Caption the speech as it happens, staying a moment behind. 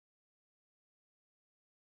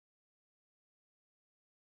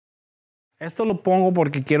Esto lo pongo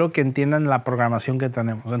porque quiero que entiendan la programación que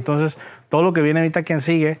tenemos. Entonces, todo lo que viene ahorita quien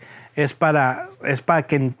sigue es para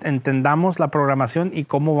que entendamos la programación y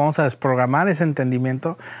cómo vamos a desprogramar ese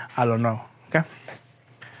entendimiento a lo nuevo. Okay?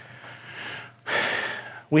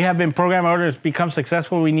 We have been programmed in order to become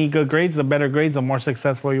successful. We need good grades. The better grades, the more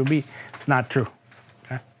successful you'll be. It's not true.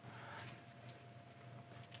 Okay?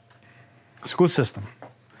 School system.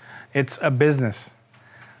 It's a business.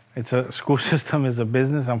 School system is a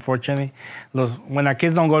business, unfortunately. When our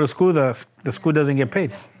kids don't go to school, the school doesn't get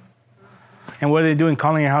paid. And what are they doing?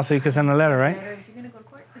 Calling your house so you can send a letter, right? Is he going to go to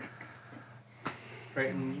court?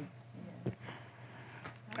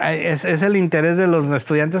 ¿Es el interés de los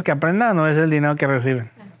estudiantes que aprendan o es el dinero que reciben?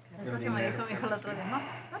 Es lo que me dijo mi hijo el otro día. No,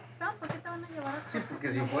 ¿por qué te van a llevar a Sí,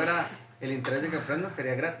 porque si fuera el interés de que aprendan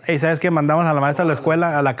sería gratis. Y sabes que mandamos a la maestra a la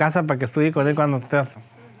escuela, a la casa, para que estudie con él cuando esté.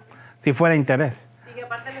 Si fuera interés. Y que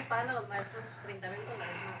aparte les pagan a los maestros $30,000.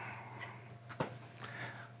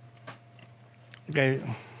 Okay.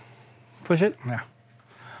 Push it? Yeah.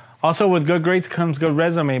 Also, with good grades comes good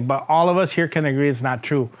resume, but all of us here can agree it's not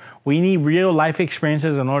true. We need real life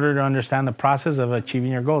experiences in order to understand the process of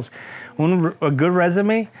achieving your goals. A good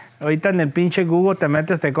resume, ahorita en el pinche Google te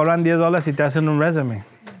metes, te cobran $10 y te hacen un resume.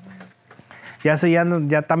 Ya eso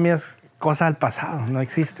ya también es cosa del pasado, no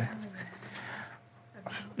existe.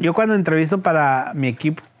 Yo cuando entrevisto para mi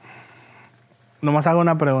equipo, nomás hago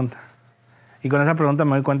una pregunta. Y con esa pregunta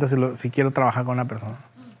me doy cuenta si quiero trabajar con una persona.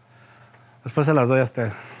 Después se las doy a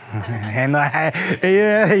ustedes.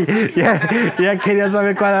 Ya quería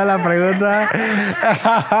saber cuál era la pregunta.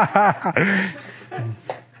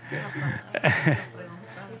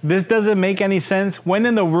 This doesn't make any sense. When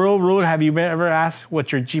in the real world have you ever asked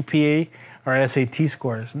what your GPA or SAT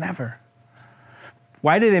scores? Never.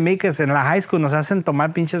 Why do they make us en la high school nos hacen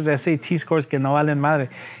tomar pinches de SAT scores que no valen madre?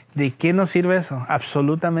 ¿De qué nos sirve eso?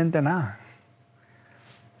 Absolutamente nada.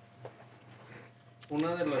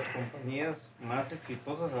 Una de las compañías más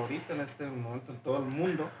exitosas ahorita en este momento en todo el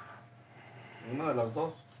mundo, una de las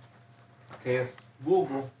dos, que es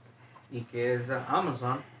Google y que es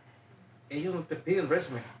Amazon, ellos no te piden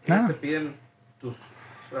resume, ellos te piden tus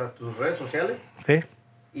redes sociales, sí,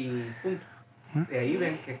 y punto. De ahí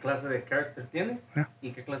ven qué clase de carácter tienes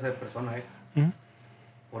y qué clase de persona eres.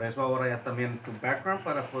 Por eso ahora ya también tu background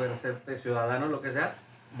para poder hacerte ciudadano, lo que sea,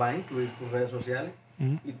 va a incluir tus redes sociales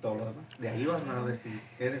y todo lo demás. De ahí van a ver si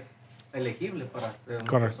eres elegible para ser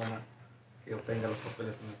una persona que obtenga los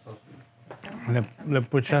papeles en Estados Unidos. Le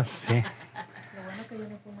puchas, sí. Lo bueno que yo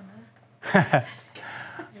no fumo nada.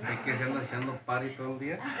 Hay que se anda echando party todo el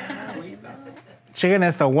día. Chequen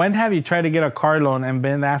esto. When have you tried to get a car loan and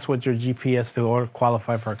been asked what your GPA is to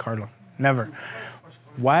qualify for a car loan? Never.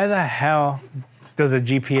 Why the hell does a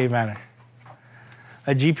GPA matter?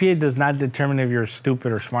 A GPA does not determine if you're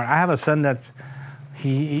stupid or smart. I have a son that's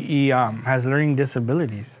he has learning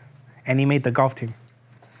disabilities, and he made the golf team.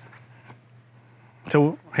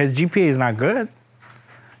 So his GPA is not good.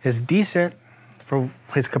 It's decent for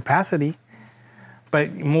his capacity. But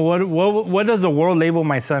what does the world label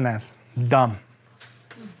my son as? Dumb.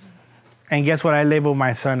 And guess what I label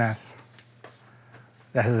my son as?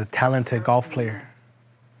 That is a talented golf player.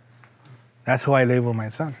 That's who I label my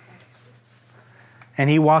son. And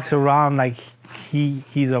he walks around like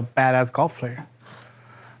he's a badass golf player.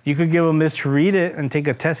 You could give him this to read it and take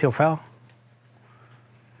a test, he'll fail.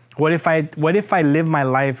 What if I lived my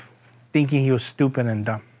life thinking he was stupid and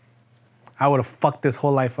dumb? I would have fucked this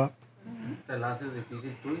whole life up. Te la haces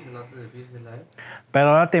difícil tú y se la haces difícil a él. Pero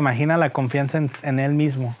ahora te imaginas la confianza en él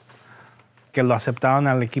mismo, que lo aceptaron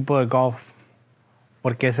al equipo de golf,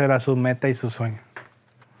 porque esa era su meta y su sueño.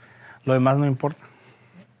 Lo demás no importa.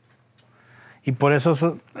 Y por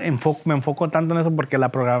eso me enfoco tanto en eso, porque la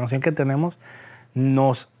programación que tenemos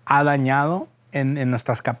nos ha dañado en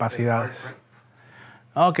nuestras capacidades.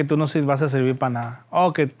 Oh, que tú no vas a servir para nada.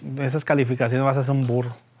 Oh, que esas calificaciones vas a ser un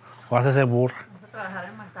burro. O vas a ser burra. Vas a trabajar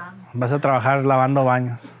en McDonald's. Vas a trabajar lavando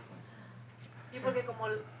baños. Y porque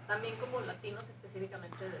también como latinos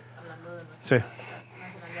específicamente, hablando de nuestra Sí.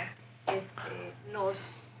 nacionalidad,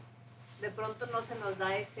 de pronto no se nos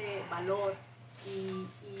da ese valor y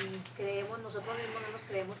nosotros mismos no nos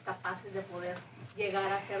creemos capaces de poder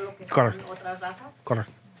llegar a ser lo que son otras razas.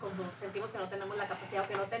 Correcto. Como sentimos que no tenemos la capacidad o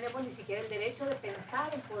que no tenemos ni siquiera el derecho de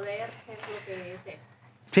pensar en poder ser lo que es él.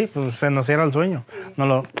 Sí, pues se nos cierra el sueño. Sí.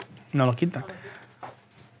 No lo quita.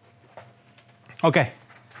 Okay.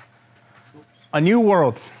 A new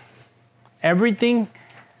world. Everything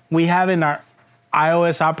we have in our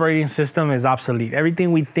iOS operating system is obsolete.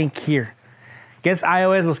 Everything we think here. ¿Qué es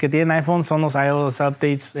iOS? Los que tienen iPhone son los iOS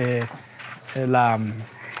updates.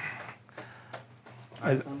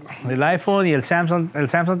 El iPhone y el Samsung. El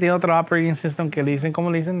Samsung tiene otro operating system que le dicen,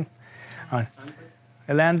 ¿cómo le dicen?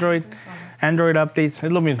 El Android updates,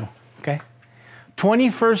 es lo mismo. Okay.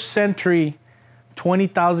 21st century,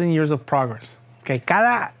 20,000 years of progress. Okay.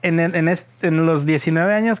 En los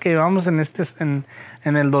 19 años que llevamos en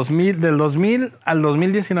el 2000, del 2000 al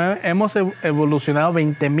 2019, hemos evolucionado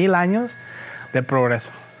 20,000 años de progreso.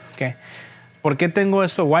 Okay. ¿Por qué tengo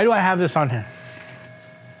esto? Why do I have this on here?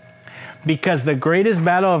 Because the greatest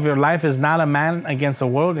battle of your life is not a man against the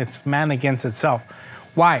world, it's man against itself.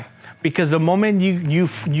 Why? Because the moment you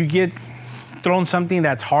get thrown something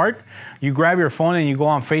that's hard, you grab your phone and you go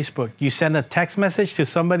on Facebook. You send a text message to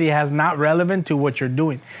somebody that's not relevant to what you're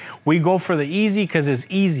doing. We go for the easy because it's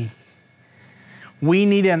easy. We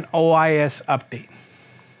need an OIS update.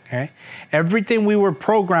 Okay? Everything we were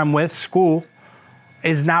programmed with, school,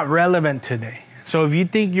 is not relevant today. So if you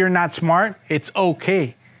think you're not smart, it's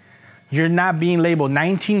okay. You're not being labeled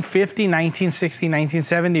 1950, 1960,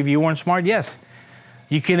 1970. If you weren't smart, yes.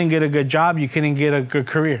 You couldn't get a good job, you couldn't get a good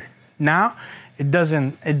career. Now, it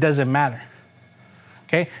doesn't matter.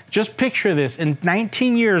 Okay? Just picture this. In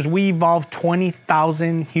 19 years, we evolved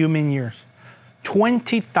 20,000 human years.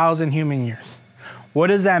 20,000 human years. What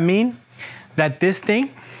does that mean? That this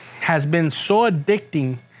thing has been so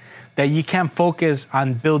addicting that you can't focus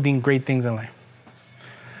on building great things in life.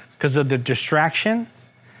 Because of the distraction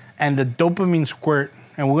and the dopamine squirt.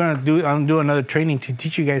 And I'm gonna do another training to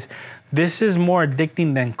teach you guys. This is more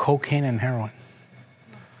addicting than cocaine and heroin.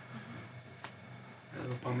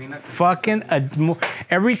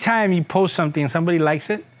 Every time you post something and somebody likes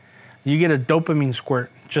it, you get a dopamine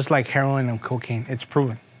squirt, just like heroin and cocaine. It's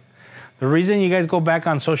proven. The reason you guys go back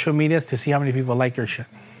on social media is to see how many people like your shit.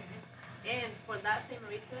 And for that same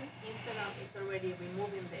reason, Instagram is already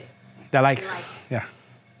removing the likes. Yeah.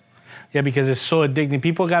 Yeah, because it's so addicting.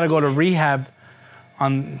 People got to go to rehab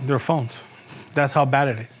on their phones. That's how bad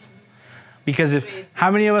it is. Because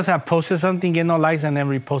how many of us have posted something, get no likes, and then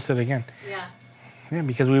repost it again? Yeah. Yeah,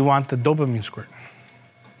 because we want the dopamine squirt.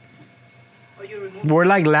 We're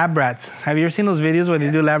like lab rats. Have you ever seen those videos where they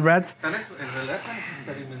do lab rats?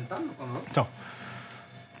 So,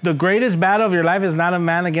 the greatest battle of your life is not a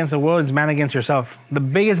man against the world, it's man against yourself. The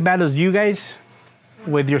biggest battle is you guys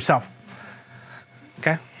with yourself.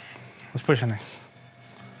 Okay? Let's push on next.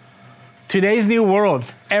 Today's new world,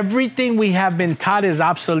 everything we have been taught is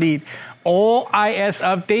obsolete. All IS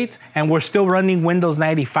updates, and we're still running Windows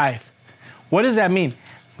 95. What does that mean?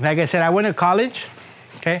 Like I said, I went to college.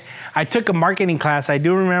 Okay, I took a marketing class. I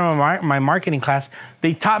do remember my marketing class.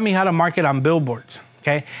 They taught me how to market on billboards.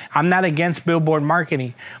 Okay, I'm not against billboard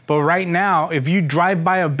marketing, but right now, if you drive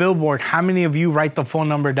by a billboard, how many of you write the phone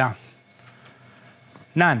number down?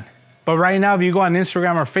 None. But right now, if you go on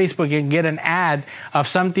Instagram or Facebook and get an ad of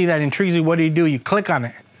something that intrigues you, what do? You click on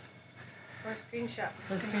it. Or screenshot.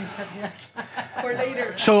 Yeah. Or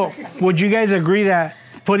later. So, would you guys agree that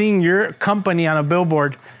putting your company on a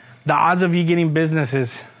billboard, the odds of you getting business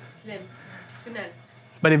is slim to none?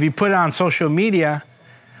 But if you put it on social media,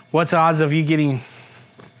 what's the odds of you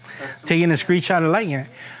taking a screenshot and liking it?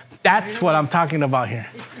 That's what I'm talking about here.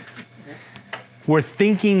 We're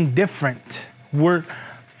thinking different.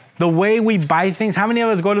 The way we buy things. How many of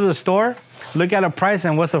us go to the store, look at a price,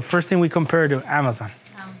 and what's the first thing we compare to? Amazon.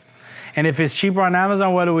 And if it's cheaper on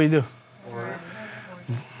Amazon, what do?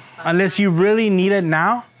 Unless you really need it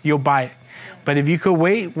now, you'll buy it. But if you could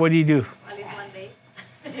wait, what do? At least one day,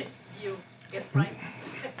 you get prime.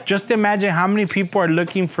 Just imagine how many people are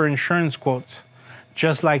looking for insurance quotes,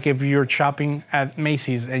 just like if you're shopping at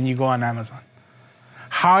Macy's and you go on Amazon.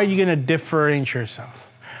 How are you going to differentiate yourself?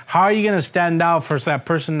 How are you going to stand out for that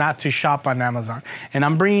person not to shop on Amazon? And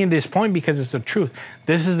I'm bringing this point because it's the truth.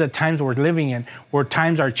 This is the times we're living in, where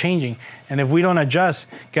times are changing. And if we don't adjust,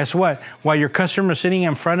 guess what? While your customer's sitting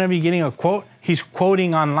in front of you getting a quote, he's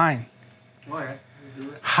quoting online.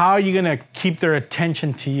 How are you going to keep their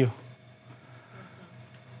attention to you?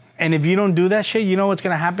 And if you don't do that shit, you know what's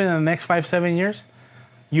going to happen in the next 5-7 years?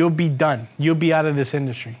 You'll be done. You'll be out of this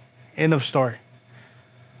industry. End of story.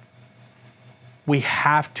 We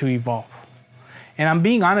have to evolve. And I'm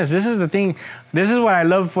being honest, this is the thing. This is what I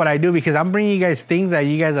love what I do, because I'm bringing you guys things that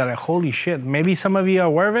you guys are like, holy shit. Maybe some of you are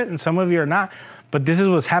aware of it and some of you are not. But this is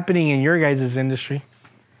what's happening in your guys' industry.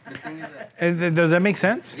 Does that make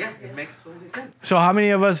sense? Yeah, it makes totally sense. So how many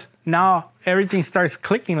of us now, everything starts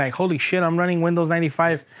clicking like, holy shit, I'm running Windows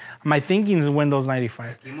 95. My thinking is Windows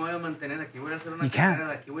 95. You can't.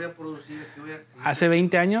 ¿Hace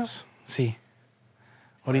 20 años? Sí.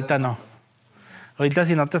 Ahorita no. Ahorita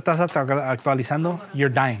si no te estás actualizando, you're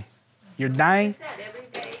dying. You're dying. Every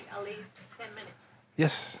day, at least 10 minutes.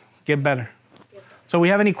 Yes, get better. So we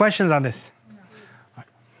have any questions on this? No.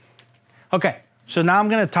 Okay, so now I'm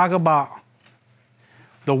going to talk about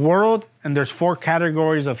the world, and there's 4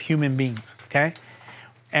 categories of human beings, okay?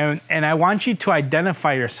 And I want you to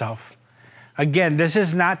identify yourself. Again, this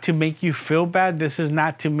is not to make you feel bad. This is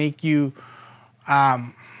not to make you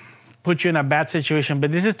put you in a bad situation,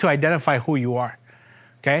 but this is to identify who you are,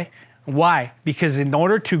 okay? Why? Because in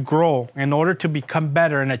order to grow, in order to become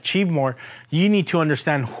better and achieve more, you need to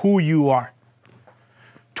understand who you are.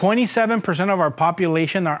 27% of our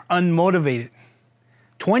population are unmotivated.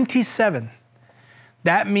 27.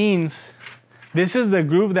 That means this is the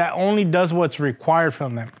group that only does what's required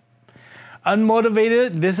from them.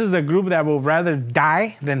 Unmotivated, this is the group that will rather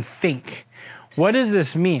die than think. What does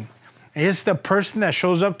this mean? It's the person that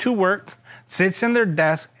shows up to work, sits in their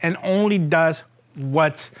desk, and only does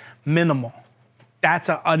what's minimal. That's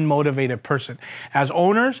an unmotivated person. As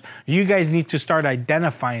owners, you guys need to start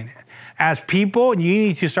identifying it. As people, you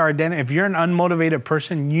need to start identifying. If you're an unmotivated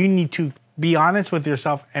person, you need to be honest with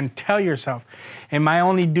yourself and tell yourself, am I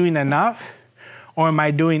only doing enough or am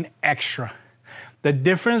I doing extra? The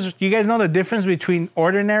difference, you guys know the difference between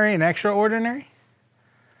ordinary and extraordinary?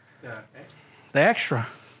 Yeah. The extra.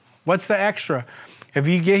 What's the extra? If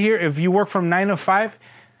you get here, if you work from 9 to 5,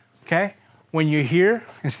 okay? When you're here,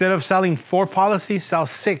 instead of selling 4 policies, sell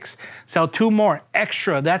 6. Sell 2 more.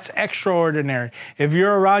 Extra. That's extraordinary. If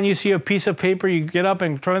you're around, you see a piece of paper, you get up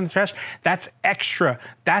and throw it in the trash. That's extra.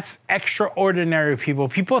 That's extraordinary, people.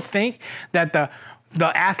 People think that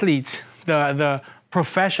the athletes, the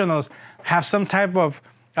professionals have some type of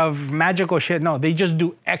magical shit. No, they just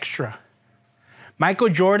do extra. Michael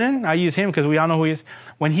Jordan, I use him because we all know who he is.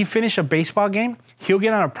 When he finished a baseball game, he'll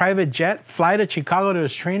get on a private jet, fly to Chicago to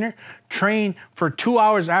his trainer, train for 2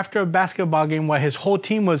 hours after a basketball game while his whole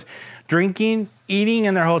team was drinking, eating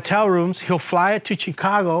in their hotel rooms. He'll fly it to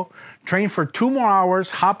Chicago, train for 2 more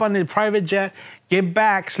hours, hop on the private jet, get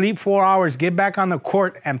back, sleep 4 hours, get back on the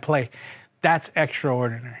court and play. That's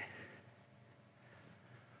extraordinary.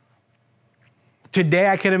 Today,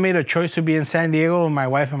 I could have made a choice to be in San Diego with my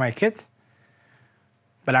wife and my kids.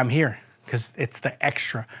 But I'm here because it's the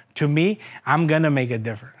extra. To me, I'm going to make a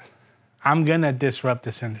difference. I'm going to disrupt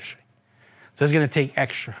this industry. So it's going to take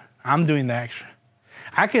extra. I'm doing the extra.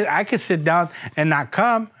 I could sit down and not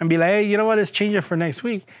come and be like, hey, you know what? Let's change it for next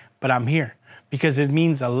week. But I'm here because this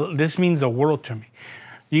means the world to me.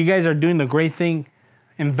 You guys are doing the great thing,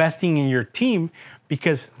 investing in your team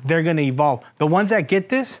because they're going to evolve. The ones that get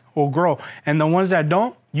this will grow. And the ones that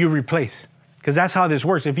don't, you replace. Because that's how this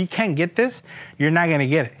works. If you can't get this, you're not going to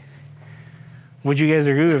get it. Would you guys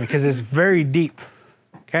agree with me? Because it's very deep.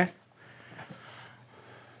 Okay?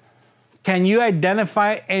 Can you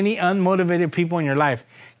identify any unmotivated people in your life?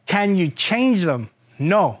 Can you change them?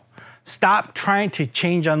 No. Stop trying to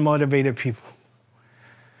change unmotivated people.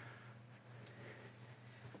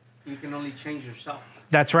 You can only change yourself.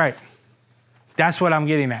 That's right. That's what I'm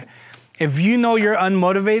getting at. If you know you're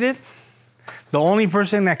unmotivated, the only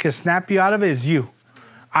person that can snap you out of it is you.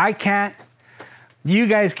 I can't. You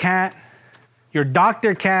guys can't. Your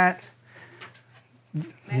doctor can't.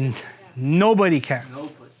 Nobody can.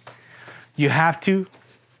 Nobody. You have to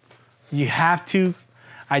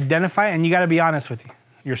identify, and you got to be honest with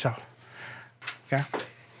yourself. Okay?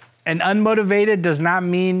 And unmotivated does not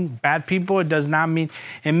mean bad people.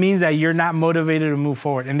 It means that you're not motivated to move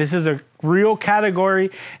forward. And this is a real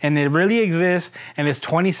category, and it really exists, and it's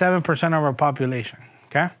 27% of our population.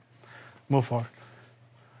 Okay? Move forward.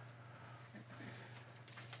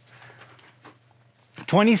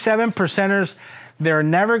 27%ers, they're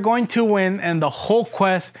never going to win, and the whole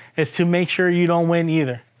quest is to make sure you don't win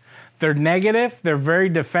either. They're negative, they're very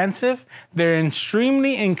defensive, they're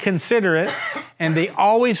extremely inconsiderate, and they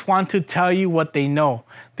always want to tell you what they know.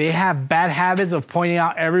 They have bad habits of pointing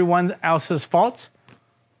out everyone else's faults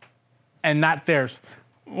and not theirs.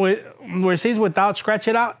 Where it says without, scratch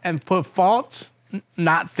it out and put faults,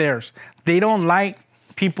 not theirs. They don't like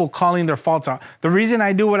people calling their faults out. The reason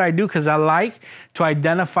I do what I do, because I like to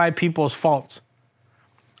identify people's faults.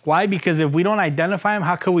 Why? Because if we don't identify them,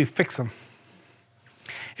 how can we fix them?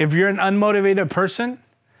 If you're an unmotivated person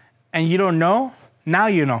and you don't know, now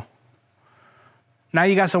you know. Now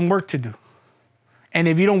you got some work to do. And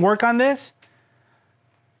if you don't work on this,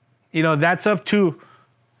 that's up to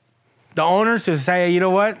the owners to say, you know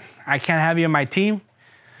what? I can't have you in my team.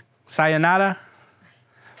 Sayonara.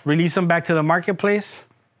 Release them back to the marketplace.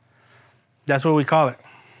 That's what we call it.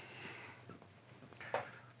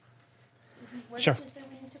 Sure. Did you say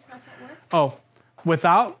we need to cross that word? Oh,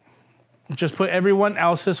 without, just put everyone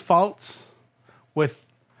else's faults with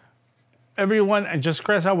everyone and just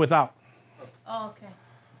cross out without. Oh, okay.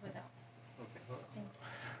 Without. Thank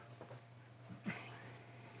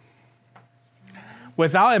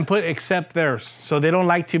Without and put except theirs. So they don't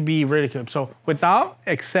like to be ridiculed. So without,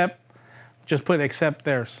 except, just put except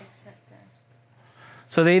theirs.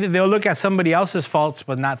 So they'll look at somebody else's faults,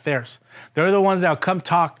 but not theirs. They're the ones that'll come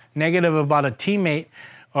talk negative about a teammate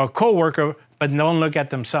or a coworker, but don't look at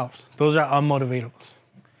themselves. Those are unmotivatables.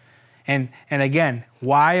 And again,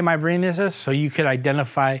 why am I bringing this up? So you could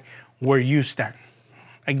identify where you stand.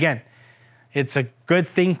 Again, it's a good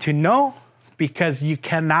thing to know because you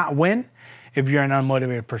cannot win if you're an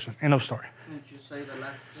unmotivated person. End of story. Did you say the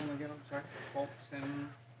last one again? I'm sorry. Faults and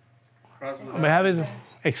crosswords. We have is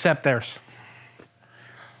accept theirs.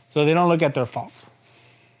 So they don't look at their faults.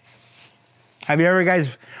 Have you ever guys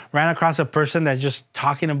ran across a person that's just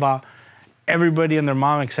talking about everybody and their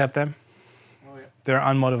mom except them? Oh, yeah. They're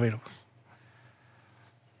unmotivated.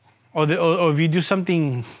 Or if you do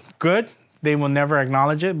something good, they will never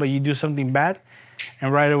acknowledge it, but you do something bad,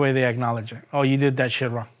 and right away they acknowledge it. Oh, you did that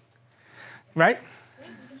shit wrong. Right?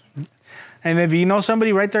 And if you know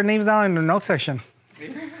somebody, write their names down in the note section.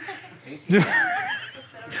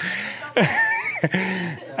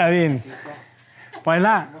 I mean, why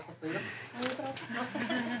not?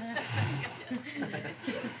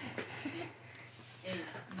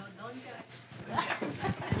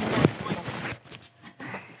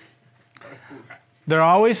 They're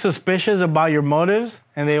always suspicious about your motives,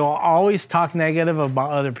 and they will always talk negative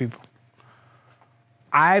about other people.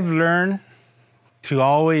 I've learned to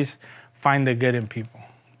always find the good in people.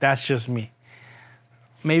 That's just me.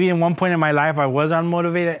 Maybe in one point in my life I was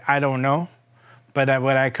unmotivated. I don't know. But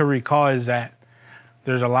what I could recall is that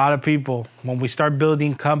there's a lot of people, when we start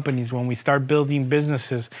building companies, when we start building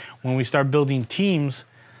businesses, when we start building teams,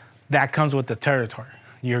 that comes with the territory.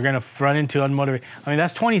 You're going to run into unmotivated. I mean,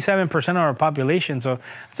 that's 27% of our population, so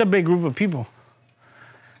that's a big group of people.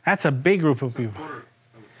 That's a big group of people.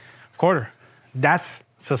 Quarter. That's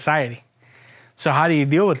society. So how do you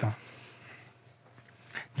deal with them?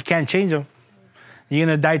 You can't change them. You're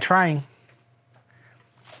going to die trying.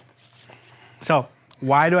 So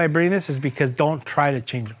why do I bring this? Is because don't try to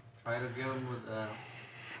change them. Try to give them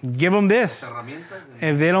give them this.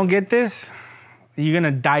 If they don't get this, you're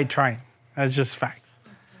going to die trying. That's just facts.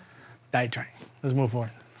 Die trying. Let's move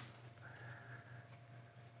forward.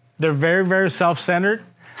 They're very, very self-centered.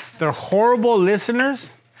 They're horrible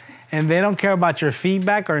listeners, and they don't care about your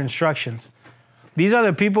feedback or instructions. These are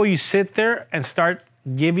the people you sit there and start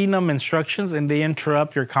giving them instructions, and they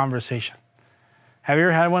interrupt your conversation. Have you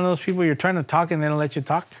ever had one of those people you're trying to talk and they don't let you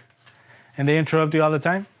talk? And they interrupt you all the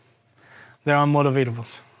time? They're unmotivatables.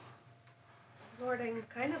 Lord, I'm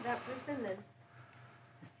kind of that person then.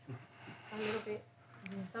 A little bit.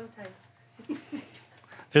 Sometimes.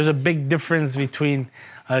 There's a big difference between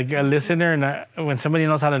a listener and when somebody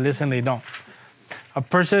knows how to listen, they don't. A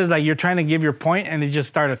person is like you're trying to give your point and they just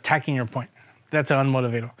start attacking your point. That's an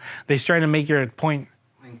unmotivated. They try to make your point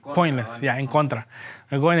pointless. Yeah, en contra.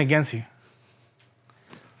 They're going against you.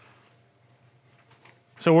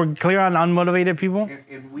 So we're clear on unmotivated people?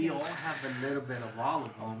 And we all have a little bit of all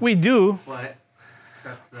of them. We do. But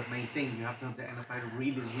that's the main thing. You have to identify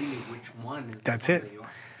really, really which one is that's the one it. that you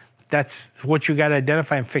are. That's what you got to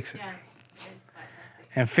identify and fix it. Yeah.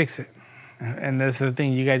 And fix it. And that's the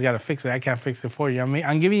thing. You guys got to fix it. I can't fix it for you. I mean,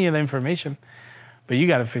 I'm giving you the information, but you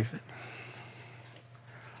got to fix it.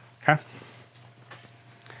 Okay?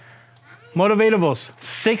 Motivatables.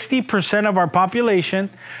 60% of our population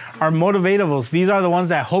are motivatables. These are the ones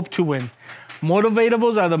that hope to win.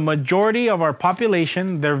 Motivatables are the majority of our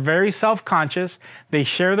population. They're very self-conscious. They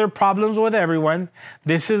share their problems with everyone.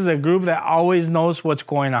 This is a group that always knows what's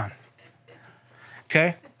going on.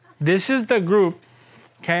 Okay? This is the group,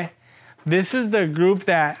 okay? This is the group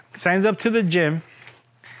that signs up to the gym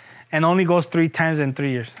and only goes 3 times in 3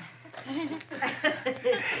 years.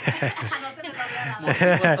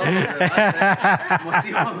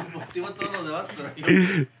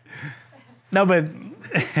 No, but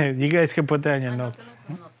you guys can put that in your notes.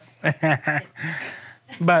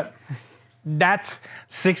 But that's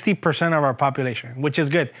 60% of our population, which is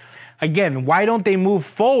good. Again, why don't they move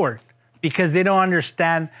forward? Because they don't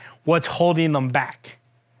understand what's holding them back.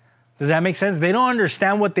 Does that make sense? They don't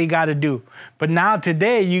understand what they got to do. But now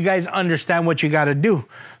today, you guys understand what you got to do.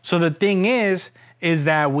 So the thing is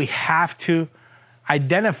that we have to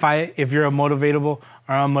identify if you're a motivatable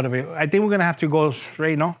or unmotivated. I think we're going to have to go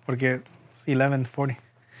straight, no? Porque 11:40.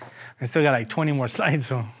 I still got like 20 more slides,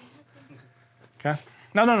 so. Okay?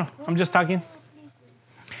 No. I'm just talking.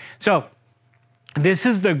 So, this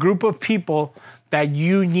is the group of people that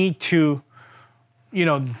you need to,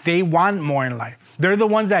 they want more in life. They're the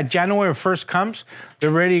ones that January 1st comes,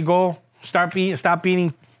 they're ready to go, stop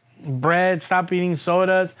eating bread, stop eating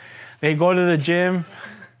sodas. They go to the gym.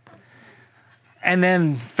 And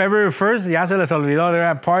then February 1st, ya se les olvidó. They're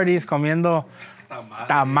at parties comiendo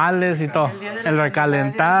tamales y todo. El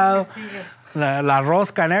recalentado, la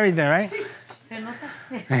rosca and everything, right?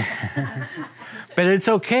 But it's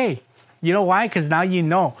okay. You know why? Because now you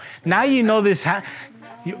know. Now you know this. Have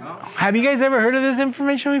you guys ever heard of this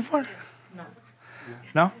information before? No.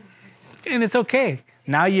 No? And it's okay.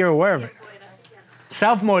 Now you're aware of it.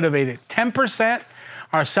 Self-motivated. 10%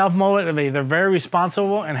 are self-motivated. They're very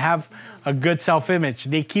responsible and have a good self-image.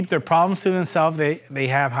 They keep their problems to themselves. They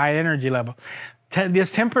have high energy level.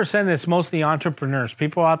 This 10% is mostly entrepreneurs.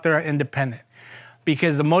 People out there are independent.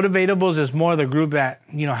 Because the motivatables is more the group that,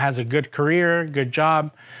 has a good career, good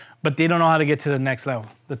job, but they don't know how to get to the next level.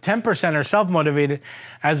 The 10% are self-motivated.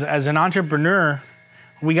 As an entrepreneur,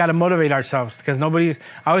 we got to motivate ourselves because I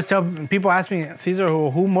always tell people, ask me, Cesar,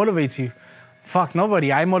 who motivates you? Fuck,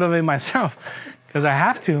 nobody. I motivate myself because I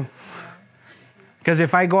have to. Because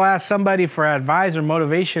if I go ask somebody for advice or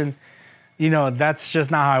motivation, that's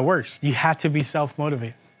just not how it works. You have to be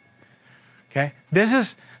self-motivated. Okay?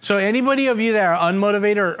 So anybody of you that are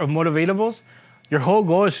unmotivated or motivatables, your whole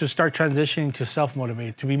goal is to start transitioning to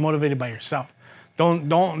self-motivated, to be motivated by yourself.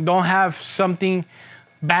 Don't have something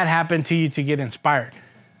bad happen to you to get inspired.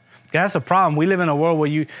 That's a problem. We live in a world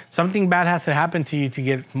where something bad has to happen to you to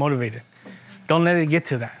get motivated. Don't let it get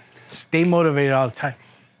to that. Stay motivated all the time.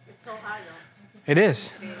 It's so hard, though. It is,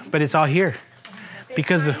 but it's all here.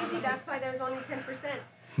 Because that's why there's only 10%.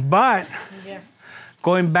 But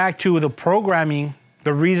going back to the programming,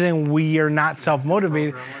 the reason we are not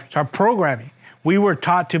self-motivated is our programming. We were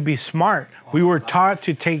taught to be smart. We were taught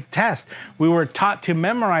to take tests. We were taught to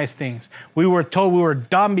memorize things. We were told we were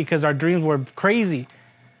dumb because our dreams were crazy.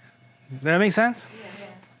 Does that make sense? Yeah.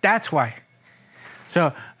 That's why.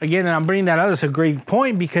 So again, and I'm bringing that up, it's a great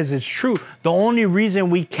point because it's true. The only reason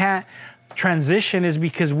we can't transition is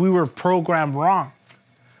because we were programmed wrong.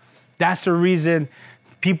 That's the reason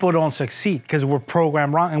people don't succeed, because we're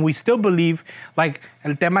programmed wrong. And we still believe, like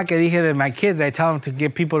el tema que dije de my kids, I tell them to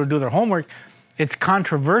get people to do their homework. It's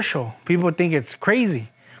controversial. People think it's crazy,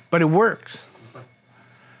 but it works.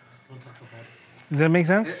 Does that make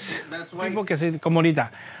sense? That's why. People que se, como ahorita.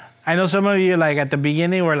 I know some of you, like at the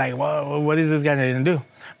beginning, were like, whoa, what is this guy going to do?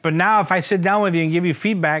 But now if I sit down with you and give you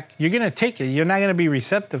feedback, you're going to take it. You're not going to be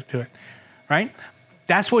receptive to it, right?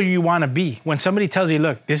 That's what you want to be. When somebody tells you,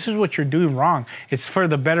 look, this is what you're doing wrong. It's for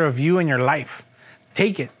the better of you and your life.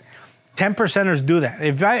 Take it. 10%ers do that.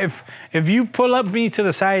 If you pull up me to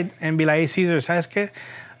the side and be like, hey, Cesar, ¿sabes qué?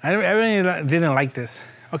 I really didn't like this.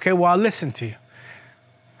 Okay, well, I'll listen to you.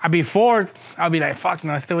 Before, I'll be like, fuck,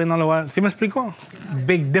 no, este güey no lo va. ¿Sí me explico?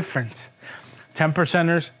 Big difference.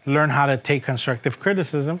 10%ers learn how to take constructive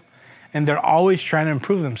criticism, and they're always trying to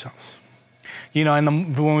improve themselves.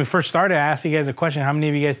 When we first started, I asked you guys a question: how many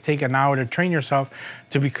of you guys take an hour to train yourself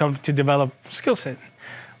to develop skill set?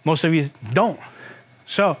 Most of you don't.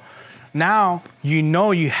 So now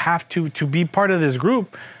you have to be part of this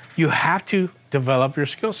group. You have to develop your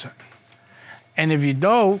skill set. And if you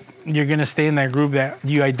don't, you're going to stay in that group that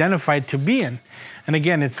you identified to be in. And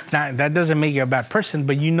again, that doesn't make you a bad person,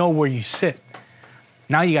 but you know where you sit.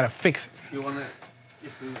 Now you got to fix it.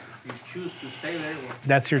 If you choose to stay there,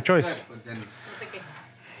 that's your choice. But then,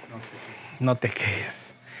 no te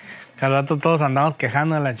quejes. Cada rato todos andamos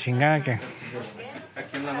quejando de la chingada que.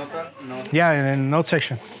 aquí en la nota, no. Yeah, in the note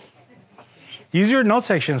section. Use your note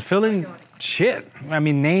sections. Fill in shit. I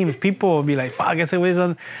mean, names. People will be like, fuck, ese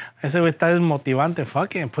güey está desmotivante.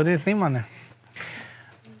 Fuck it. Put his name on there.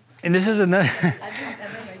 And this is another.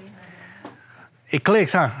 It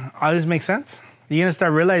clicks, huh? All this makes sense? You're going to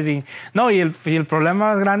start realizing. No, y el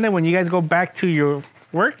problema más grande when you guys go back to your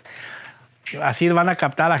work, así van a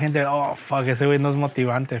captar a la gente. Oh, fuck, ese güey no es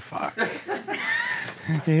motivante. Fuck.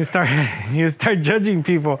 You start judging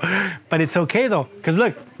people. But it's okay, though. Because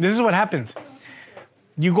look, this is what happens.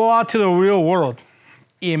 You go out to the real world.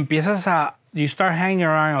 You start hanging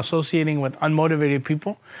around, associating with unmotivated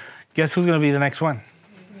people. Guess who's going to be the next one?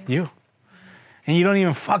 You. And you don't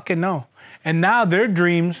even fucking know. And now their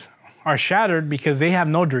dreams are shattered because they have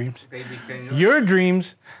no dreams. Your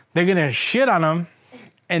dreams, they're going to shit on them.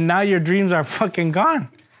 And now your dreams are fucking gone.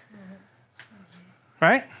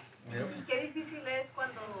 Right? Y qué difícil es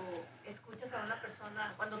cuando escuchas a una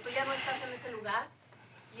persona, cuando tú ya no estás en ese lugar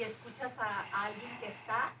y escuchas a alguien que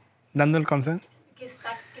está dando el consejo, que se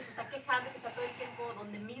está quejando, que está todo el tiempo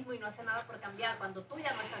donde mismo y no hace nada por cambiar, cuando tú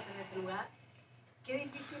ya no estás en ese lugar. Qué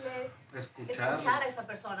difícil es escuchar a esa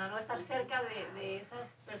persona, ¿no? Estar cerca de esas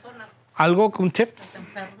personas. Algo, un tip.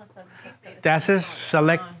 Te haces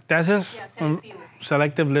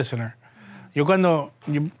selective listener. Yo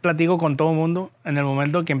platico con todo el mundo, en el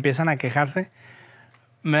momento que empiezan a quejarse,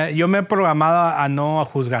 yo me he programado a no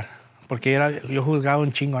juzgar, porque yo juzgaba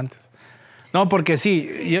un chingo antes. No, porque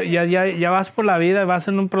sí, ya vas por la vida, vas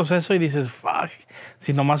en un proceso y dices, fuck,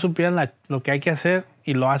 si nomás supieran lo que hay que hacer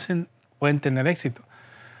y lo hacen, pueden tener éxito.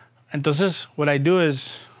 Entonces, what I do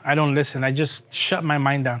is, I don't listen, I just shut my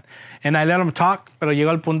mind down. And I let them talk, pero llego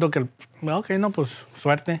al punto que, ok, no, pues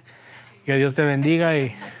suerte, que Dios te bendiga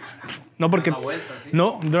y... No, porque...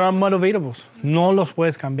 No, they're unmotivatables, no los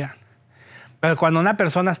puedes cambiar. Pero cuando una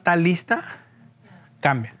persona está lista,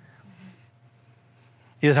 cambia.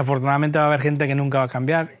 Y desafortunadamente va a haber gente que nunca va a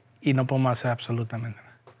cambiar y no podemos hacer absolutamente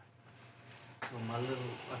nada.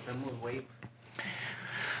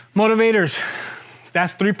 Motivators.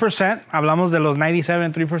 That's 3%. Hablamos de los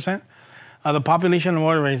 97.3% of the population of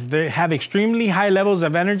motivators. They have extremely high levels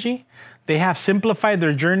of energy. They have simplified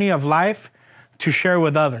their journey of life to share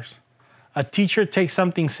with others. A teacher takes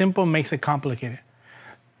something simple and makes it complicated.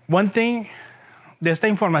 One thing de esta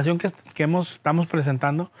información que estamos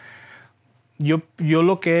presentando, yo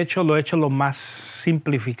lo que he hecho, lo he hecho lo más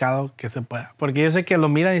simplificado que se pueda. Porque yo sé que lo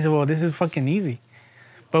miran y dicen, well, this is fucking easy.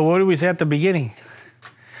 But what did we say at the beginning?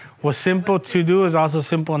 What's simple to do is also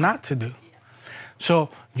simple not to do. So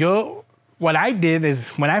what I did is,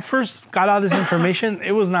 when I first got all this information,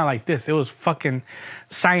 it was not like this. It was fucking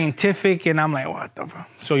scientific, and I'm like, what the fuck?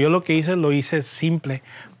 So yo lo hice simple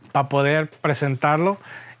para poder presentarlo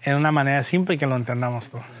en una manera simple y que lo entendamos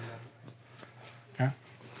todo. Okay?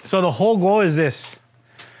 So the whole goal is this,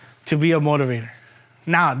 to be a motivator.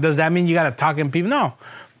 Now, does that mean you got to talk to people? No.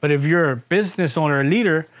 But if you're a business owner, a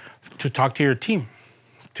leader, to talk to your team,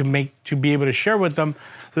 to be able to share with them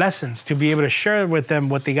lessons, to be able to share with them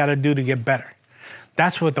what they got to do to get better.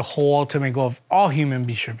 That's what the whole ultimate goal of all human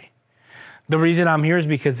beings should be. The reason I'm here is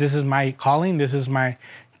because this is my calling, this is my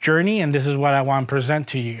journey, and this is what I want to present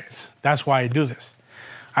to you guys. That's why I do this.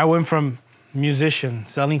 I went from musician,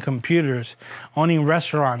 selling computers, owning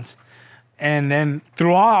restaurants, and then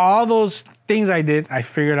through all those things I did, I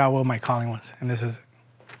figured out what my calling was, and this is it.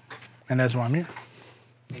 And that's why I'm here.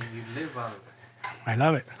 And you live out of it. I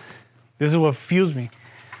love it. This is what fuels me.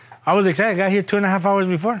 I was excited. I got here 2.5 hours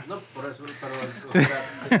before. No, por eso, pero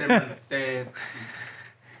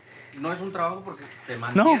no es un trabajo porque te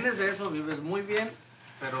mantienes de eso, vives muy bien,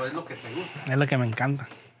 pero es lo que te gusta. Es lo que me encanta.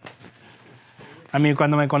 A mí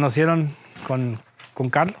cuando me conocieron con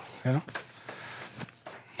Carlos, you know,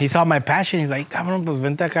 he saw my passion. He's like, cabrón, pues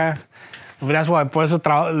vente acá. That's why, por eso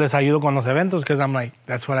les ayudo con los eventos, because I'm like,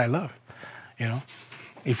 that's what I love, you know.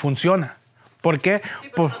 Y funciona. ¿Por qué?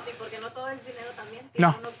 Sí, porque no todo es dinero también.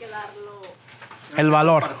 Tiene uno que darlo. El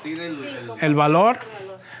valor. El valor El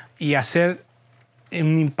valor. Y hacer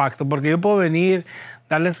un impacto. Porque yo puedo venir,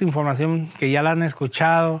 darles información que ya la han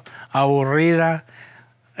escuchado, aburrida.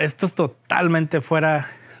 Esto es totalmente fuera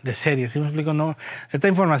de serie. ¿Sí me explico? No. Esta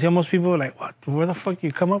información, most people are like, what? Where the fuck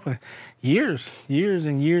you come up with? Years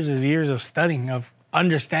and years of studying, of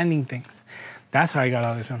understanding things. That's how I got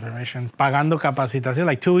all this information. Pagando capacitación.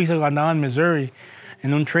 Like 2 weeks ago, andaba in Missouri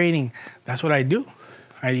in un training. That's what I do.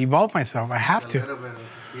 I evolve myself. I have to.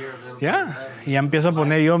 Yeah. Y ya empiezo a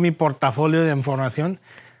poner yo mi portafolio de información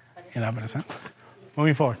en la presento.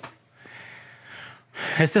 Moving forward.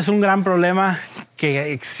 Este es un gran problema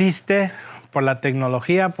que existe por la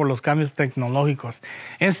tecnología, por los cambios tecnológicos.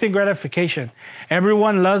 Instant gratification.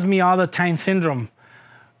 Everyone loves me all the time syndrome.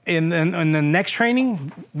 In the next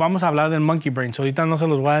training, vamos a hablar del monkey brain. So ahorita no se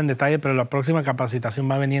los voy a dar en detalle, pero la próxima capacitación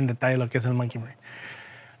va a venir en detalle lo que es el monkey brain.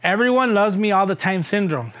 Everyone loves me all the time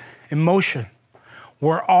syndrome. Emotion.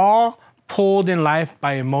 We're all pulled in life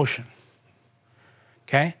by emotion.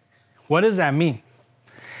 Okay? What does that mean?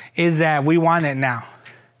 Is that we want it now.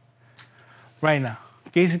 Right now.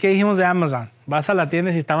 ¿Qué dijimos de Amazon? Vas a la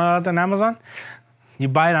tienda, si está más barato en Amazon, you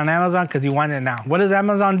buy it on Amazon because you want it now. What does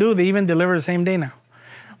Amazon do? They even deliver the same day now.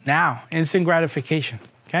 Now, instant gratification,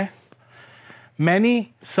 okay?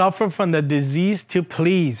 Many suffer from the disease to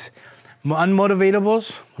please.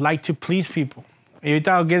 Unmotivatables like to please people. And ahorita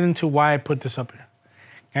I'll get into why I put this up here,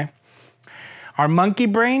 okay? Our monkey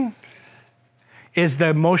brain is the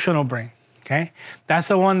emotional brain, okay? That's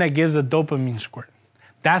the one that gives a dopamine squirt.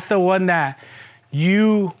 That's the one that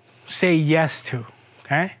you say yes to,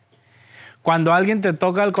 okay? Cuando alguien te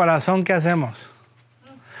toca el corazón, ¿qué hacemos?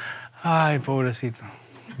 Ay, pobrecito.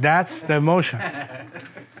 That's the emotion.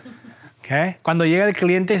 Okay? Cuando llega el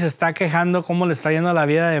cliente y se está quejando cómo le está yendo la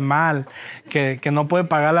vida de mal, que no puede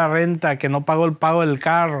pagar la renta, que no pagó el pago del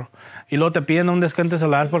carro, y luego te piden un descuento y se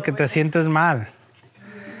lo das porque te sientes mal.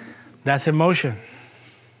 That's emotion.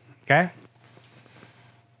 Okay?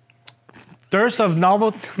 Thirst of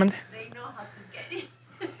novelty. They know how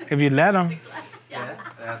If you let them. Yes,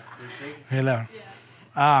 that's the thing. If you let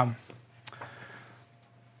them.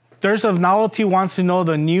 Thirst of novelty wants to know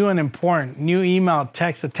the new and important, new email,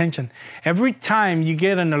 text, attention. Every time you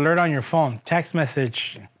get an alert on your phone, text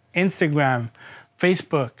message, Instagram,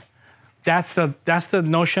 Facebook, that's the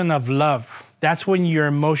notion of love. That's when your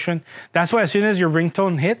emotion, that's why as soon as your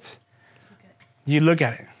ringtone hits, you look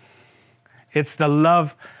at it. It's the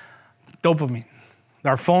love dopamine.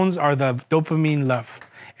 Our phones are the dopamine love.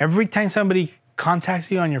 Every time somebody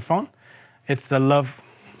contacts you on your phone, it's the love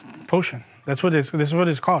potion. This is what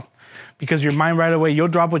it's called. Because your mind right away, you'll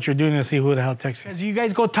drop what you're doing and see who the hell texts you. As you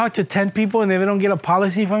guys go talk to 10 people and if they don't get a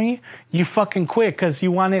policy from you, you fucking quit because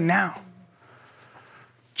you want it now.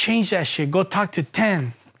 Change that shit. Go talk to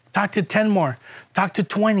 10. Talk to 10 more. Talk to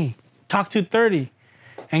 20. Talk to 30.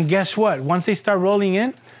 And guess what? Once they start rolling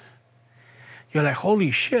in, you're like, holy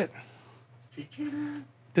shit.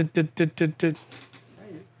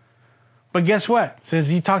 But guess what? Since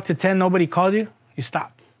you talked to 10, nobody called you, you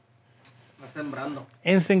stop.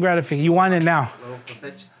 Instant gratification. You want it now.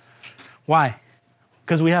 Why?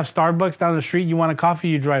 Because we have Starbucks down the street. You want a coffee,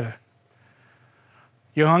 you drive it.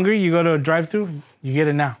 You're hungry, you go to a drive-thru, you get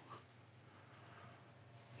it now.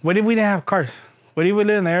 What if we didn't have cars? What if we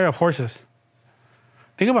live in the era of horses?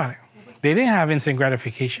 Think about it. They didn't have instant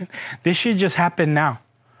gratification. This shit just happened now.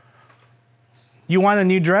 You want a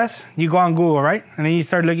new dress? You go on Google, right? And then you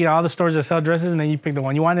start looking at all the stores that sell dresses, and then you pick the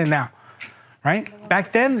one. You want it now. Right?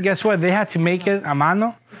 Back then, guess what? They had to make it a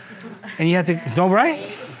mano. And you had to, no,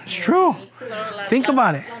 right? It's true. Think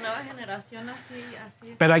about it.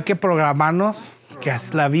 Pero hay que programarnos que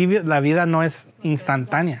la vida no es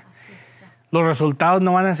instantánea. Los resultados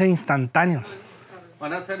no van a ser instantáneos.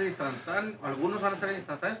 Van a ser instantáneos, algunos van a ser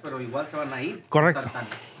instantáneos, pero igual se van a ir. Correcto,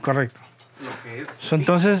 correcto.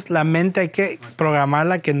 Entonces, la mente hay que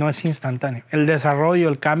programarla que no es instantáneo. El desarrollo,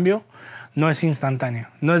 el cambio, no es instantáneo.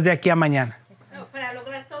 No es de aquí a mañana. Para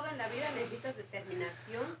lograr todo en la vida necesitas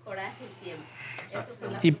determinación, coraje y tiempo. Esas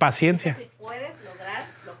son las y paciencia. Si puedes lograr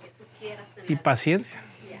lo que tú quieras. Y paciencia.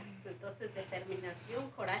 Entonces, determinación,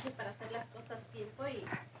 coraje para hacer las cosas, tiempo y...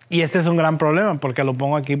 Y este es un gran problema, porque lo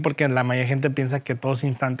pongo aquí porque la mayoría de gente piensa que todo es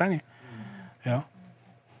instantáneo. ¿No?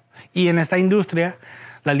 Y en esta industria,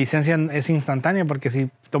 la licencia es instantánea, porque si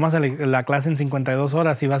tomas la clase en 52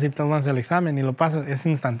 horas y vas y tomas el examen y lo pasas, es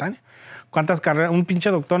instantáneo. ¿Cuántas carreras? Un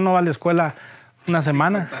pinche doctor no va a la escuela una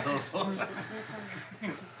semana.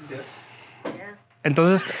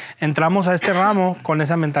 Entonces, entramos a este ramo con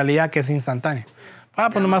esa mentalidad que es instantánea.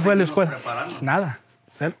 Pues nomás fue a la escuela. Nada.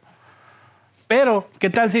 Cero. Pero, ¿qué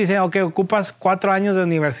tal si dicen, ok, ocupas 4 años de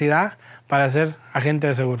universidad para ser agente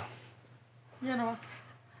de seguro? Ya no vas.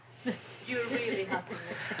 You really have to.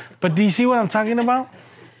 But do you see what I'm talking about?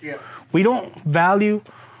 Yeah. We don't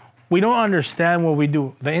understand what we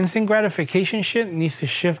do. The instant gratification shit needs to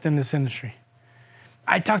shift in this industry.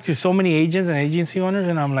 I talk to so many agents and agency owners,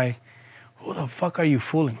 and I'm like, who the fuck are you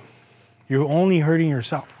fooling? You're only hurting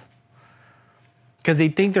yourself. Because they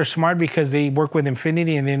think they're smart because they work with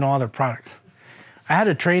Infinity and they know all their products. I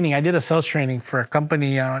did a sales training for a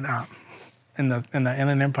company in the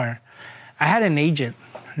Inland Empire. I had an agent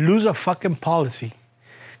lose a fucking policy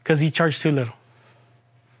because he charged too little.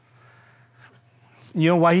 You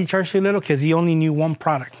know why he charged too little? Because he only knew one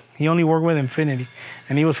product. He only worked with Infinity.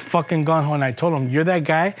 And he was fucking gone when I told him, you're that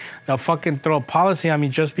guy that'll fucking throw a policy on me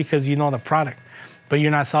just because you know the product. But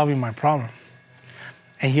you're not solving my problem.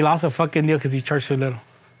 And he lost a fucking deal because he charged too little.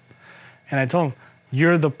 And I told him,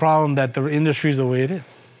 you're the problem that the industry is the way it is.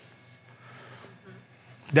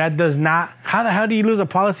 That does not, how the hell do you lose a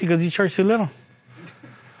policy because you charge too little?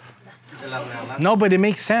 No, but it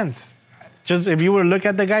makes sense. Just if you were to look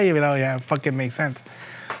at the guy, you'd be like, oh yeah, it fucking makes sense.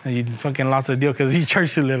 And you fucking lost the deal because he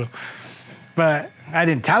charged too little. But I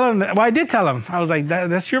didn't tell him that. Well, I did tell him. I was like,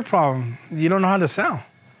 that's your problem. You don't know how to sell.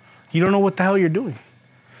 You don't know what the hell you're doing.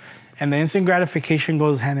 And the instant gratification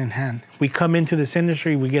goes hand in hand. We come into this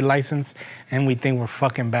industry, we get licensed, and we think we're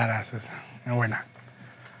fucking badasses. And we're not.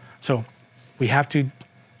 So we have to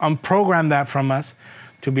unprogram that from us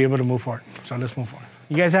to be able to move forward. So let's move forward.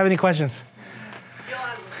 You guys have any questions? Yo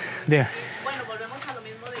hago. Yeah. Bueno, volvemos a lo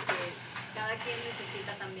mismo de que cada quien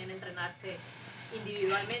necesita también entrenarse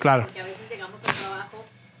individualmente. Claro. Porque a veces llegamos al trabajo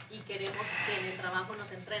y queremos que en el trabajo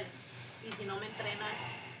nos entrenen. Y si no me entrenas,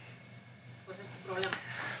 pues es tu problema,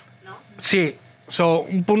 ¿no? Sí. So,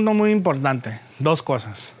 un punto muy importante. 2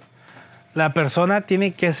 cosas. La persona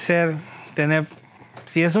tiene que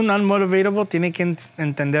si es un unmotivatable, tiene que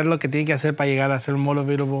entender lo que tiene que hacer para llegar a ser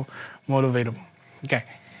motivatable. Okay.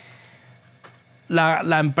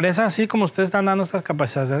 La empresa, así como ustedes están dando estas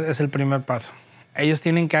capacidades, es el primer paso. Ellos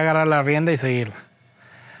tienen que agarrar la rienda y seguirla.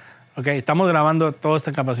 Ok, estamos grabando toda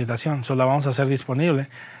esta capacitación, la vamos a hacer disponible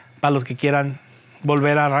para los que quieran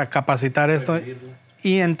volver a capacitar esto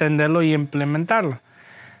y entenderlo y implementarlo.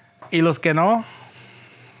 Y los que no,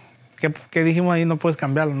 que dijimos ahí, no puedes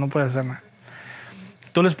cambiarlo, no puedes hacer nada.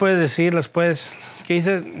 Tú les puedes decir, ¿qué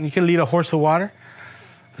dice? You can lead a horse to water.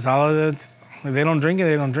 Pues they don't drink it,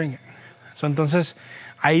 they don't drink it. Entonces,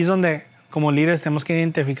 ahí es donde, como líderes, tenemos que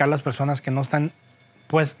identificar las personas que no están,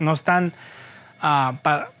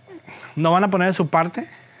 no van a poner su parte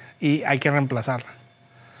y hay que reemplazarlas.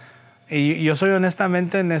 Y yo soy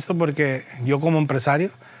honestamente en esto porque yo como empresario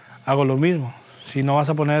hago lo mismo. Si no vas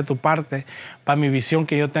a poner de tu parte para mi visión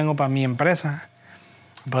que yo tengo para mi empresa,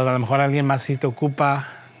 pues a lo mejor alguien más sí te ocupa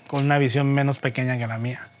con una visión menos pequeña que la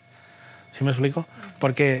mía. ¿Sí me explico?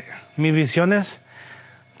 Porque mis visiones,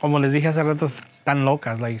 como les dije hace rato, están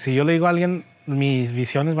locas. Si yo le digo a alguien mis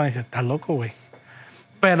visiones, van a decir, estás loco, güey.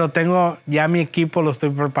 Pero tengo ya mi equipo, lo estoy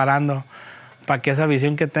preparando para que esa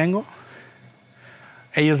visión que tengo,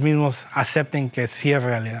 ellos mismos acepten que sí es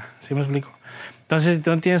realidad. ¿Sí me explico? Entonces, si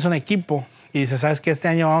tú tienes un equipo y dices, ¿sabes qué? Este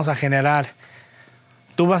año vamos a generar,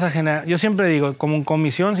 tú vas a generar, yo siempre digo, como en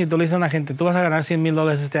comisión, si tú le dices a una gente, tú vas a ganar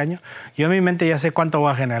 $100,000 este año, yo en mi mente ya sé cuánto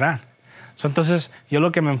voy a generar. Entonces, yo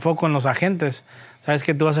lo que me enfoco en los agentes, ¿sabes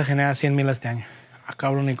qué? Tú vas a generar 100,000 este año. Ah,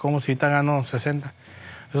 cabrón, ¿y cómo? Si ahorita gano 60.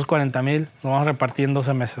 Esos 40,000 lo vamos a repartir en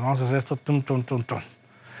 12 meses. Vamos a hacer esto, tum.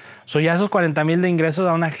 Ya esos 40,000 de ingresos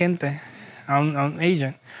a un agente, a un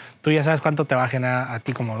agent, tú ya sabes cuánto te va a generar a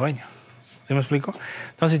ti como dueño. ¿Sí me explico?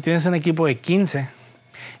 Entonces, si tienes un equipo de 15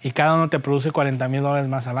 y cada uno te produce $40,000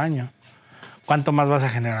 más al año, ¿cuánto más vas a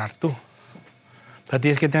generar tú? Pero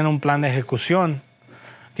tienes que tener un plan de ejecución,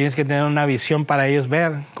 tienes que tener una visión para ellos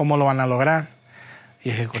ver cómo lo van a lograr y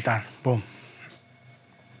ejecutar. ¡Boom!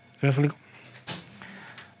 ¿Sí me explico?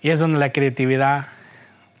 Y es donde la creatividad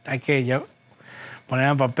hay que poner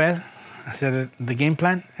en papel, hacer the game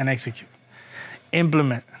plan and execute.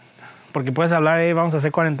 Implement. Porque puedes hablar, vamos a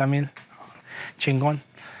hacer 40,000. Chingón.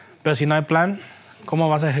 Pero si no hay plan, ¿cómo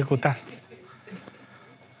vas a ejecutar?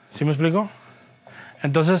 ¿Sí me explico?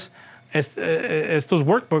 Entonces, estos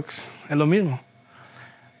workbooks es lo mismo.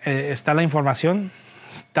 Está la información,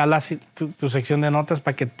 está tu sección de notas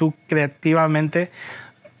para que tú creativamente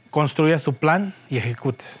construyas tu plan y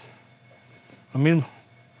ejecutes. Lo mismo.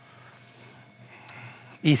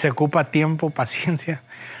 Y se ocupa tiempo, paciencia,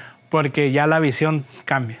 porque ya la visión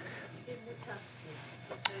cambia.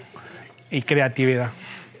 Y creatividad.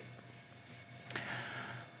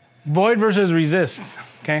 Void versus resist.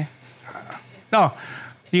 Okay? No,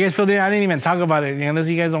 you guys feel I didn't even talk about it, unless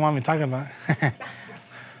you guys don't want me talking about it.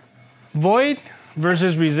 Void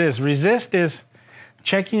versus resist. Resist is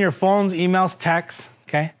checking your phones, emails, texts.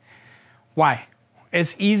 Okay? Why?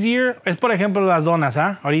 It's easier. Es por ejemplo las donas,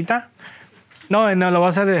 ¿ah? Ahorita. No lo voy a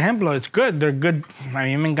hacer de ejemplo. It's good. They're good. A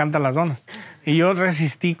mí me encantan las donas. Y yo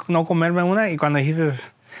resistí no comerme una y cuando dijiste, I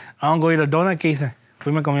don't go eat a donut, ¿qué hice?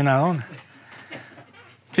 Fui y me comí una dona.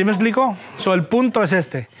 ¿Sí me explico? El punto es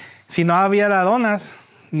este. Si no había donas,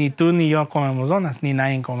 ni tú ni yo comemos donas, ni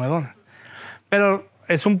nadie come donas. Pero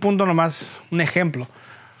es un punto nomás, un ejemplo.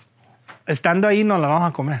 Estando ahí no la vamos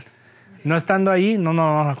a comer. No estando ahí no nos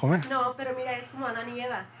la vamos a comer. No, pero mira, es como Adán y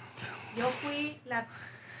Eva. Yo fui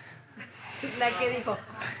la que dijo,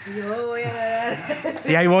 yo voy a ganar.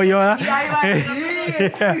 Y ahí voy yo, ¿verdad? Y ahí va. Tú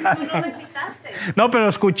no me invitaste. No, pero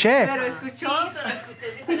escuché. Pero escuchó. Sí, pero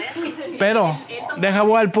escuché diferente. Pero, deja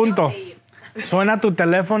voy al punto. Suena tu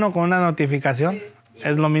teléfono con una notificación. Sí.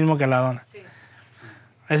 Es lo mismo que la dona. Sí.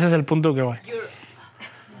 Ese es el punto que voy.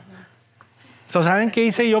 ¿Saben qué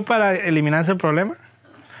hice yo para eliminar ese problema?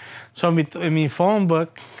 En mi phone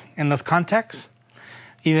book, en los contacts,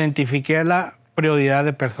 identifiqué la prioridad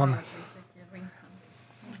de personas.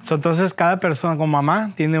 Entonces, cada persona con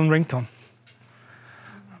mamá tiene un ringtone.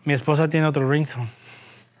 Mi esposa tiene otro ringtone.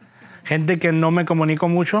 Gente que no me comunico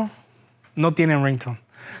mucho, no tienen ringtone.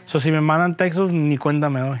 Si me mandan textos, ni cuenta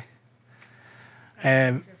me doy.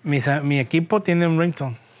 Mi equipo tiene un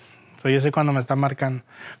ringtone. Yo sé cuando me están marcando.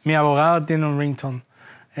 Mi abogado tiene un ringtone.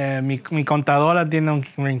 Mi contadora tiene un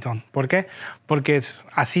ringtone. ¿Por qué? Porque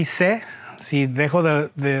así sé si dejo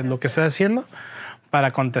de lo que estoy haciendo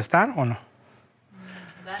para contestar o no.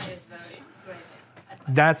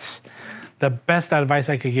 That's the best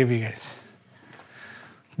advice I could give you guys.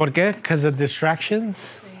 ¿Por qué? Because the distractions.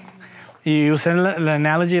 Y usé la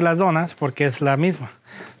analogy de las donas porque es la misma.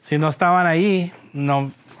 Si no estaban ahí,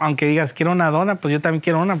 no, aunque digas quiero una dona, pues yo también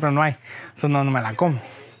quiero una, pero no hay. No me la como.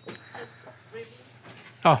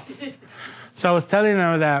 Oh, so I was telling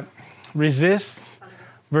her that resist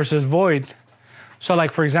versus void. So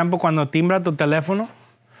like for example, cuando timbra tu teléfono,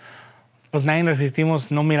 pues nadie resistimos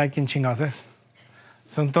no mirar quién chingados es.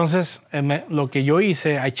 So, entonces, lo que yo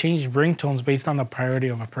hice, I changed ringtones based on the priority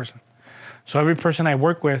of a person. So every person I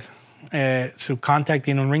work with, su contact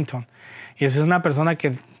tiene un ringtone. Y esa es una persona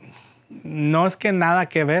que no es que nada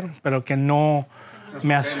que ver, pero que no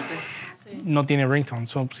me hace, no tiene ringtone.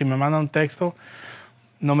 So, si me mandan un texto,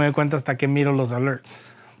 no me doy cuenta hasta que miro los alerts.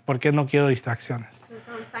 Porque no quiero distracciones.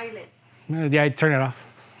 Son silent. Yeah, I turn it off.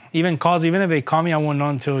 Even calls, even if they call me, I won't know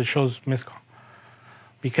until it shows missed call.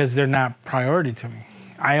 Because they're not priority to me.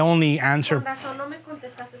 I only answer. Con razón no me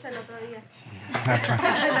contestaste el otro día. That's right.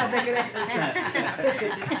 No te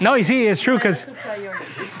creas. No, y sí, it's true, because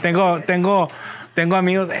tengo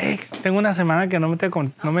amigos, hey, tengo una semana que no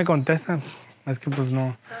me contestan. Es que pues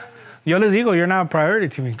no. Yo les digo, you're not a priority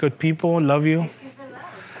to me. Good people, love you.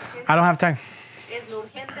 I don't have time. Es lo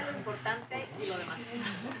urgente, lo importante y lo demás.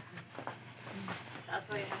 That's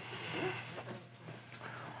what it has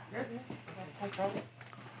to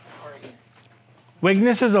be.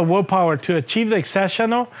 Weaknesses of willpower. To achieve the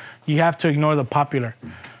exceptional, you have to ignore the popular.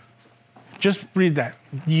 Just read that.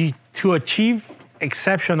 To achieve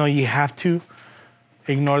exceptional, you have to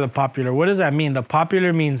ignore the popular. What does that mean? The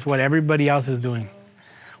popular means what everybody else is doing.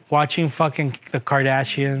 Watching fucking the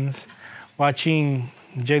Kardashians, watching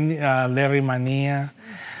Larry Mania,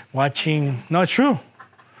 watching... No, it's true.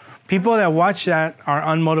 People that watch that are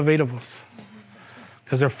unmotivatables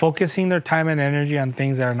because they're focusing their time and energy on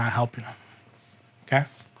things that are not helping them. Okay?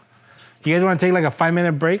 You guys want to take like a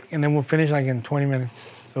 5-minute break and then we'll finish like in 20 minutes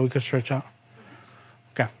so we can stretch out?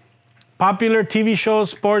 Okay. Popular TV shows,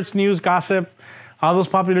 sports, news, gossip, all those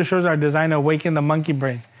popular shows are designed to awaken the monkey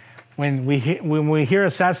brain. When we hear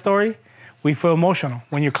a sad story, we feel emotional.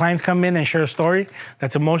 When your clients come in and share a story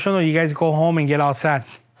that's emotional, you guys go home and get all sad.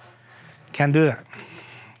 Can't do that.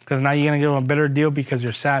 Because now you're going to give them a better deal because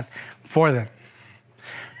you're sad for them.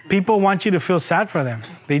 People want you to feel sad for them.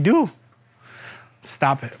 They do.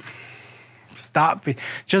 Stop it. Stop it.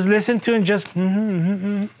 Just listen to it and just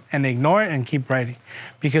and ignore it and keep writing.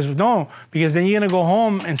 Because then you're going to go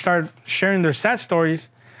home and start sharing their sad stories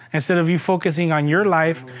instead of you focusing on your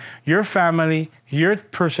life, your family, your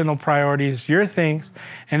personal priorities, your things.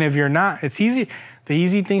 And if you're not, it's easy. The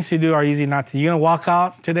easy things to do are easy not to. You're going to walk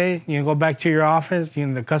out today, you're going to go back to your office,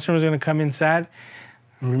 the customer's going to come in sad.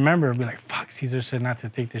 And remember, be like, fuck, Cesar said not to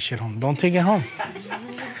take this shit home. Don't take it home.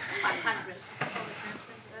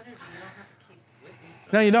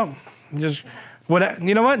 No, you don't. Just,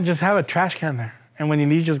 you know what? Just have a trash can there. And when you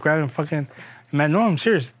leave, just grab it and fucking... Man, no, I'm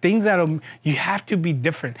serious. Things that you have to be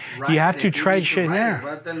different. You have to try shit. Yeah.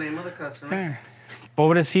 Write the name of the customer. Yeah.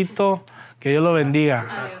 Pobrecito, que Dios lo bendiga.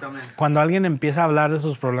 Cuando alguien empieza a hablar de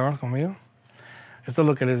sus problemas conmigo, esto es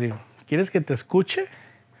lo que les digo. ¿Quieres que te escuche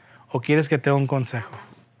o quieres que te dé un consejo?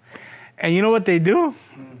 And you know what they do?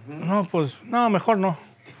 No, pues, no, mejor no.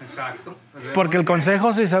 Exacto. Porque el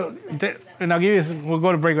consejo, and I'll give you, we'll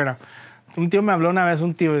go to break right now. Un tío me habló una vez,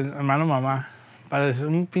 un tío, hermano, mamá, para decir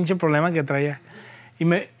un pinche problema que traía.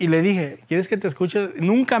 Y le dije, ¿quieres que te escuche?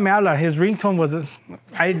 Nunca me habla. His ringtone was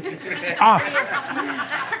off.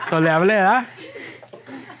 So le hablé, ¿ah?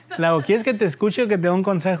 Le digo, ¿quieres que te escuche o que te dé un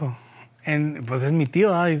consejo? Pues es mi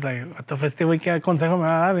tío, ¿ah? He's like, what the fuck, este güey, ¿qué consejo me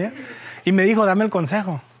va a dar? ¿Ya? Y me dijo, dame el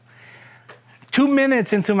consejo. 2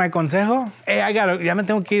 minutes into my consejo, hey, ya me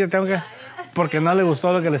tengo que ir, porque no le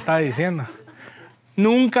gustó lo que le estaba diciendo.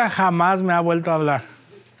 Nunca jamás me ha vuelto a hablar.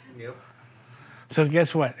 So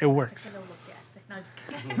guess what? It works.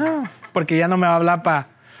 No, porque ya no me va a hablar para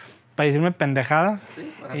decirme pendejadas.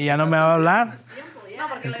 Y ya no me va a hablar. No,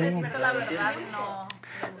 porque le dijiste la verdad y no...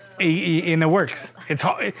 And it works.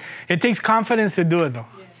 It takes confidence to do it, though.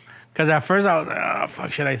 Because at first I was like, oh,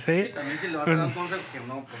 fuck, should I say it? También si le vas a dar un consejo que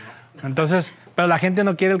no, pues no. Entonces, pero la gente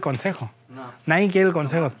no quiere el consejo. No. Nadie quiere el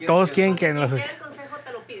consejo. Todos quieren que... Si quiere el consejo,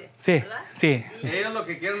 te lo pide. Sí, ¿verdad? sí. Ellos lo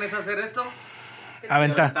que quieren es hacer esto.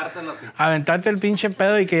 Aventarte el pinche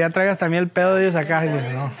pedo y que ya traigas también el pedo de ellos acá. Y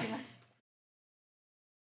dices, no.